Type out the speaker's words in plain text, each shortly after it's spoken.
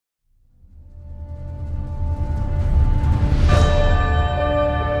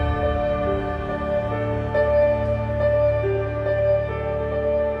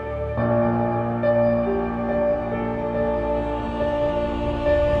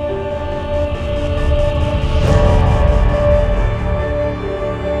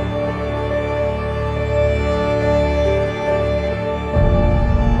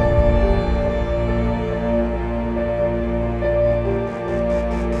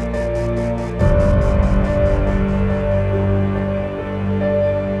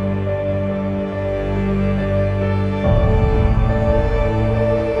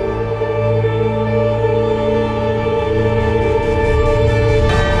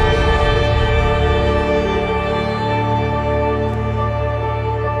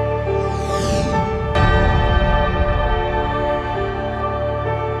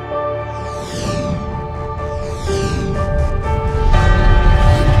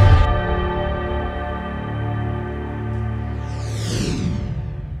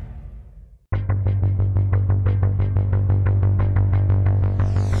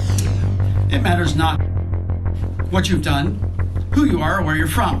It matters not what you've done, who you are, or where you're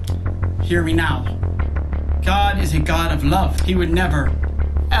from. Hear me now. God is a God of love. He would never,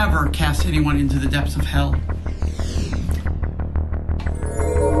 ever cast anyone into the depths of hell.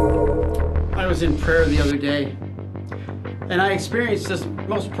 I was in prayer the other day, and I experienced this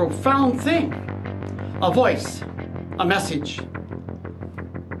most profound thing. A voice, a message,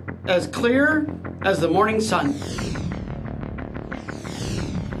 as clear as the morning sun.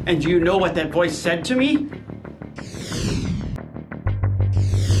 And do you know what that voice said to me?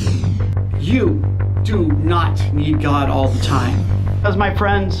 You do not need God all the time. As my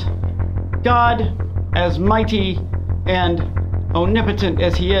friends, God, as mighty and omnipotent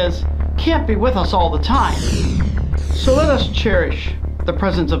as He is, can't be with us all the time. So let us cherish the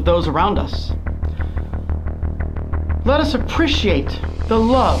presence of those around us. Let us appreciate the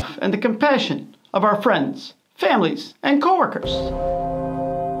love and the compassion of our friends, families, and coworkers.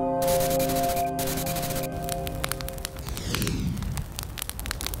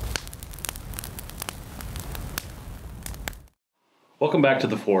 Welcome back to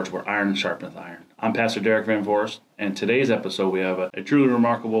The Forge, where iron sharpeneth iron. I'm Pastor Derek Van Voorst, and today's episode we have a truly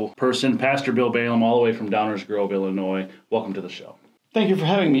remarkable person, Pastor Bill Balaam, all the way from Downers Grove, Illinois. Welcome to the show. Thank you for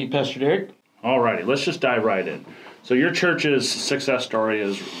having me, Pastor Derek. Alrighty, let's just dive right in. So your church's success story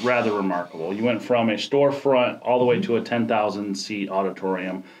is rather remarkable. You went from a storefront all the way to a 10,000-seat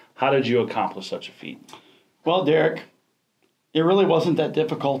auditorium. How did you accomplish such a feat? Well, Derek, it really wasn't that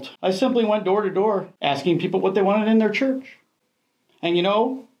difficult. I simply went door to door asking people what they wanted in their church. And you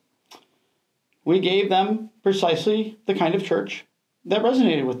know, we gave them precisely the kind of church that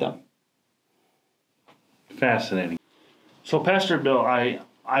resonated with them. Fascinating. So, Pastor Bill,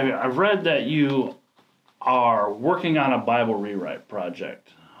 I've read that you are working on a Bible rewrite project,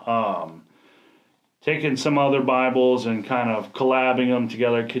 taking some other Bibles and kind of collabing them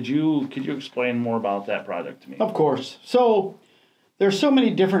together. Could you explain more about that project to me? Of course. So there's so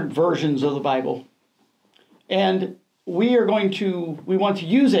many different versions of the Bible, and we want to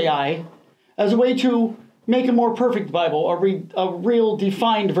use AI as a way to make a more perfect Bible, a real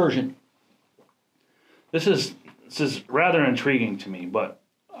defined version. This is rather intriguing to me, but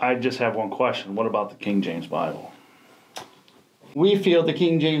I just have one question. What about the King James Bible? We feel the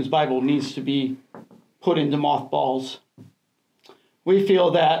King James Bible needs to be put into mothballs. We feel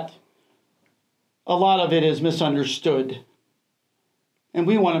that a lot of it is misunderstood, and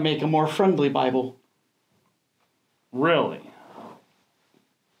we want to make a more friendly Bible. Really?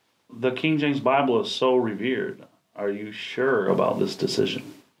 The King James Bible is so revered. Are you sure about this decision?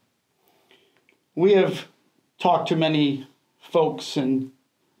 We have talked to many folks and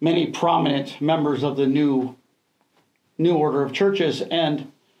many prominent members of the new order of churches,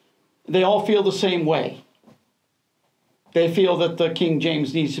 and they all feel the same way. They feel that the King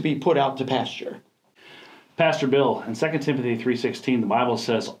James needs to be put out to pasture. Pastor Bill, in 2 Timothy 3:16, the Bible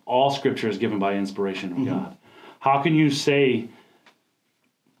says all Scripture is given by inspiration of God. How can you say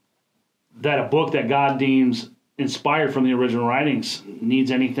that a book that God deems inspired from the original writings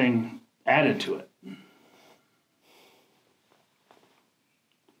needs anything added to it?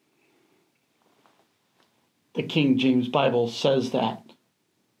 The King James Bible says that,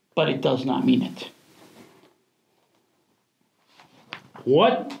 but it does not mean it.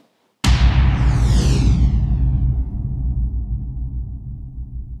 What?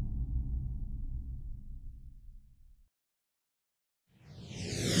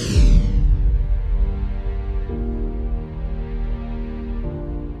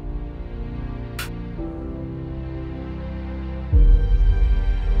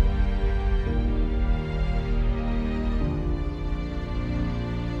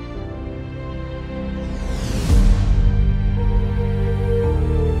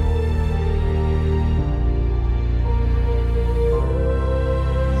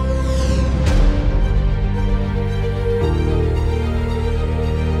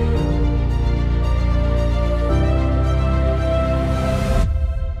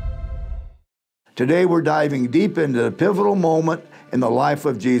 Today we're diving deep into the pivotal moment in the life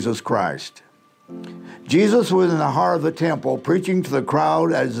of Jesus Christ. Jesus was in the heart of the temple preaching to the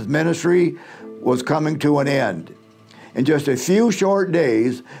crowd as his ministry was coming to an end. In just a few short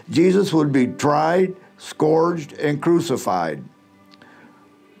days, Jesus would be tried, scourged, and crucified.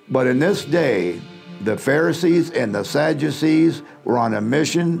 But in this day, the Pharisees and the Sadducees were on a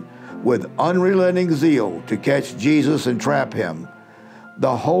mission with unrelenting zeal to catch Jesus and trap him.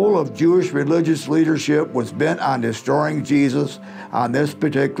 The whole of Jewish religious leadership was bent on destroying Jesus on this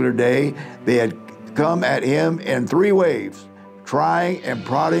particular day. They had come at him in three waves, trying and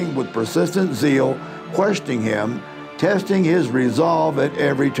prodding with persistent zeal, questioning him, testing his resolve at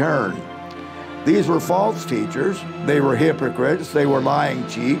every turn. These were false teachers. They were hypocrites. They were lying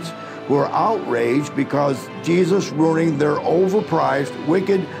cheats who were outraged because Jesus ruining their overpriced,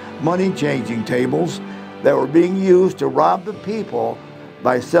 wicked money-changing tables that were being used to rob the people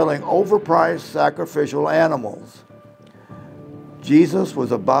by selling overpriced sacrificial animals. Jesus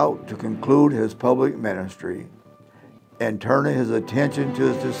was about to conclude his public ministry and turn his attention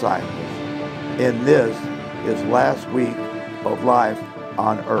to his disciples in this, his last week of life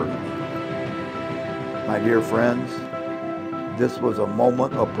on earth. My dear friends, this was a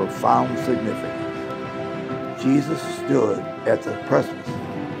moment of profound significance. Jesus stood at the precipice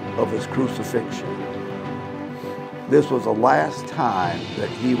of his crucifixion. This was the last time that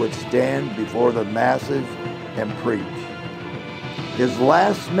he would stand before the masses and preach. His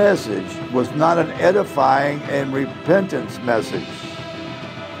last message was not an edifying and repentance message.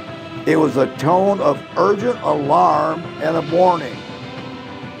 It was a tone of urgent alarm and a warning.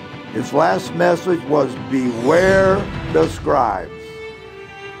 His last message was, beware the scribes.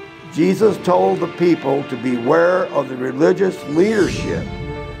 Jesus told the people to beware of the religious leadership.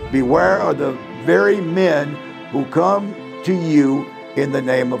 Beware of the very men who come to you in the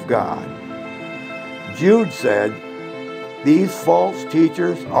name of God. Jude said, these false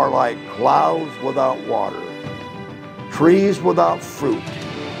teachers are like clouds without water, trees without fruit.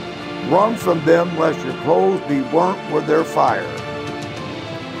 Run from them lest your clothes be burnt with their fire.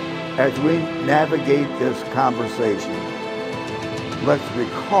 As we navigate this conversation, let's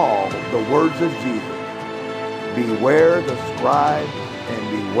recall the words of Jesus. Beware the scribes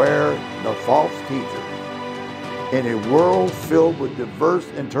and beware the false teachers. In a world filled with diverse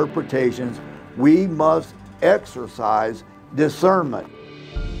interpretations, we must exercise discernment.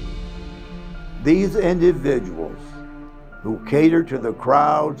 These individuals who cater to the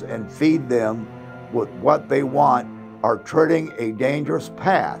crowds and feed them with what they want are treading a dangerous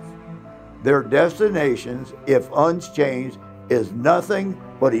path. Their destinations, if unchanged, is nothing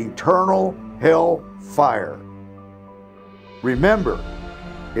but eternal hell fire. Remember,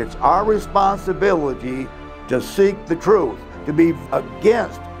 it's our responsibility to seek the truth, to be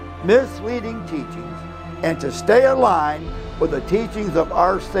against misleading teachings, and to stay aligned with the teachings of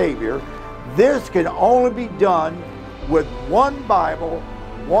our Savior. This can only be done with one Bible,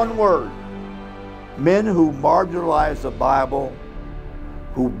 one word. Men who marginalize the Bible,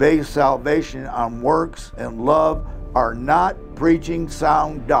 who base salvation on works and love, are not preaching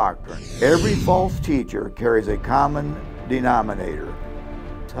sound doctrine. Every false teacher carries a common denominator: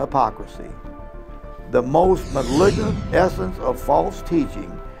 hypocrisy. The most malignant essence of false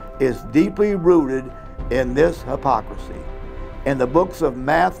teaching is deeply rooted in this hypocrisy. In the books of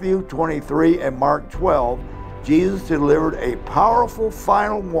Matthew 23 and Mark 12, Jesus delivered a powerful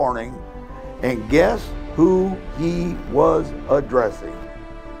final warning, and guess who he was addressing?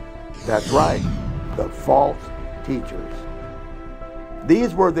 That's right, the false teachers.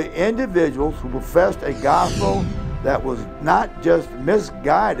 These were the individuals who professed a gospel that was not just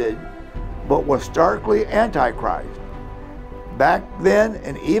misguided, but was starkly antichrist. Back then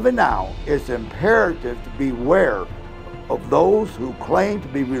and even now, it's imperative to beware of those who claim to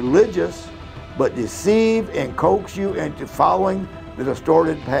be religious but deceive and coax you into following the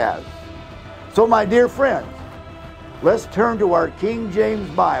distorted paths. So my dear friends, let's turn to our King James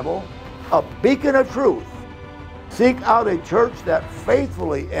Bible, a beacon of truth. Seek out a church that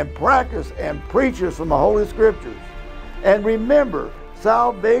faithfully and practices and preaches from the Holy Scriptures. And remember,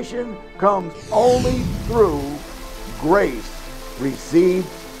 salvation comes only through grace received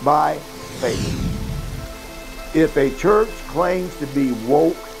by faith. If a church claims to be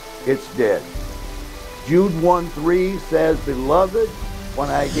woke, it's dead. Jude 1:3 says, Beloved, when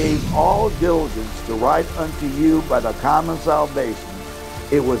I gave all diligence to write unto you by the common salvation,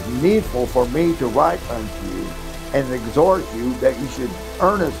 it was needful for me to write unto you and exhort you that you should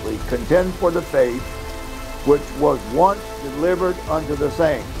earnestly contend for the faith which was once delivered unto the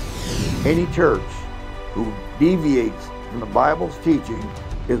saints. Any church who deviates from the Bible's teaching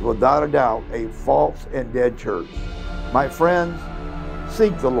is without a doubt a false and dead church. My friends,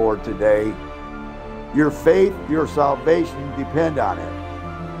 seek the Lord today. Your faith, your salvation depend on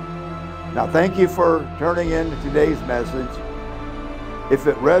it. Now, thank you for turning in to today's message. If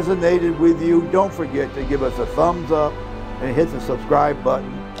it resonated with you, don't forget to give us a thumbs up and hit the subscribe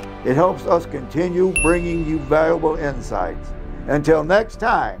button. It helps us continue bringing you valuable insights. Until next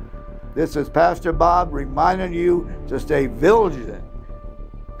time, this is Pastor Bob reminding you to stay vigilant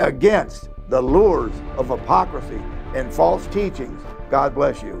against the lures of hypocrisy and false teachings. God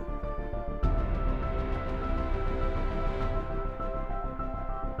bless you.